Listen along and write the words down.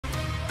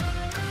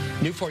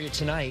New for you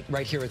tonight,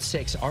 right here at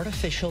 6,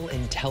 artificial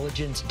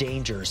intelligence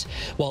dangers.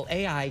 While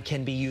AI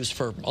can be used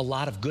for a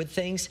lot of good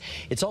things,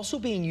 it's also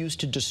being used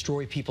to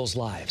destroy people's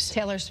lives.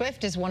 Taylor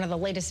Swift is one of the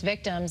latest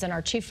victims, and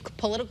our chief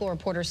political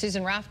reporter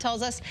Susan Raff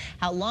tells us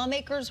how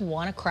lawmakers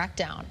want to crack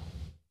down.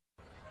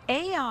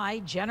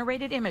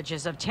 AI-generated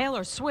images of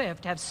Taylor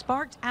Swift have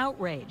sparked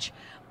outrage.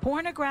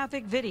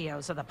 Pornographic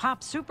videos of the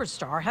pop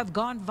superstar have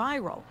gone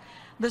viral.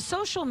 The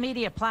social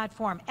media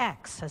platform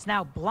X has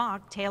now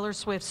blocked Taylor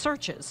Swift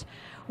searches.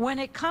 When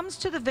it comes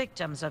to the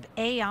victims of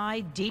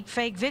AI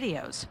deepfake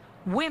videos,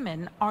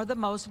 women are the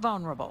most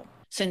vulnerable.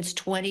 Since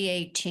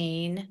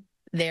 2018,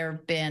 there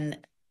have been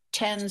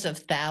tens of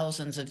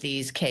thousands of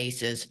these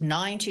cases.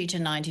 90 to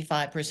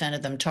 95%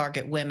 of them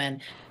target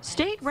women.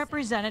 State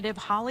Representative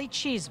Holly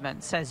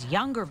Cheeseman says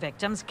younger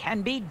victims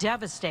can be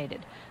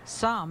devastated.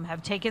 Some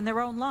have taken their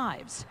own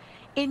lives.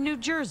 In New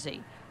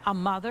Jersey, a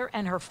mother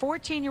and her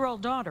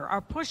 14-year-old daughter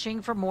are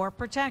pushing for more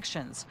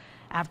protections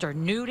after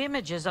nude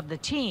images of the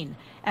teen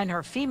and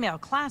her female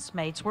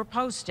classmates were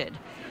posted.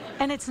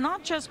 And it's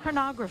not just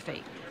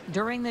pornography.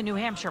 During the New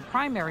Hampshire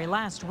primary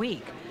last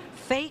week,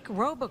 fake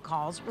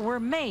robocalls were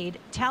made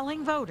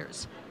telling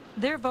voters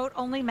their vote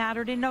only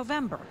mattered in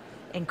November,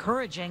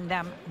 encouraging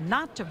them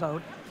not to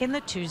vote in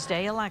the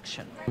Tuesday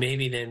election.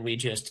 Maybe then we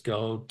just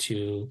go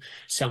to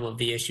some of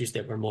the issues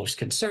that we're most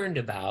concerned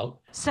about.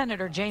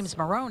 Senator James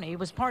Maroney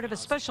was part of a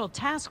special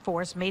task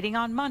force meeting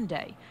on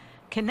Monday.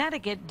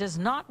 Connecticut does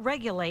not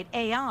regulate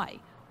AI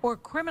or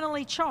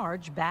criminally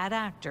charge bad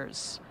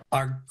actors.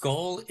 Our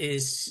goal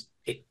is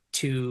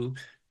to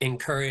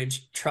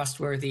encourage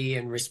trustworthy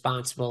and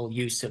responsible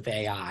use of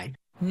AI.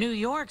 New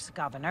York's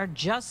governor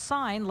just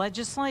signed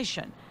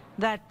legislation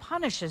that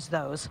punishes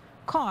those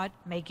caught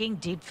making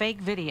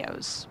deepfake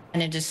videos.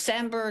 And in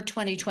December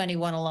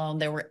 2021 alone,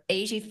 there were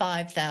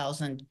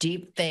 85,000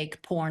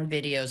 deepfake porn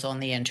videos on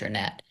the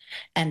internet,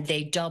 and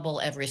they double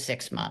every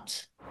 6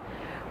 months.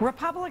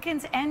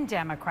 Republicans and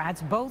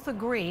Democrats both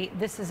agree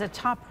this is a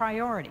top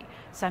priority.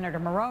 Senator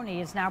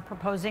Maroney is now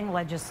proposing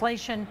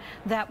legislation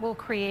that will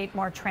create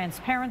more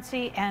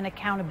transparency and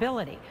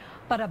accountability.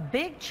 But a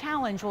big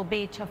challenge will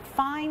be to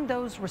find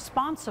those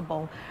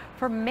responsible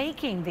for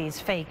making these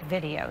fake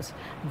videos.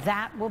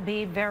 That will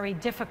be very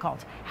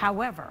difficult.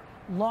 However,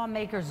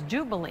 lawmakers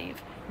do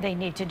believe they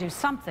need to do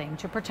something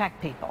to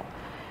protect people.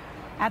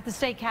 At the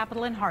state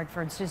capitol in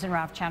Hartford, Susan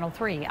Raff, Channel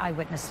 3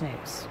 Eyewitness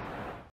News.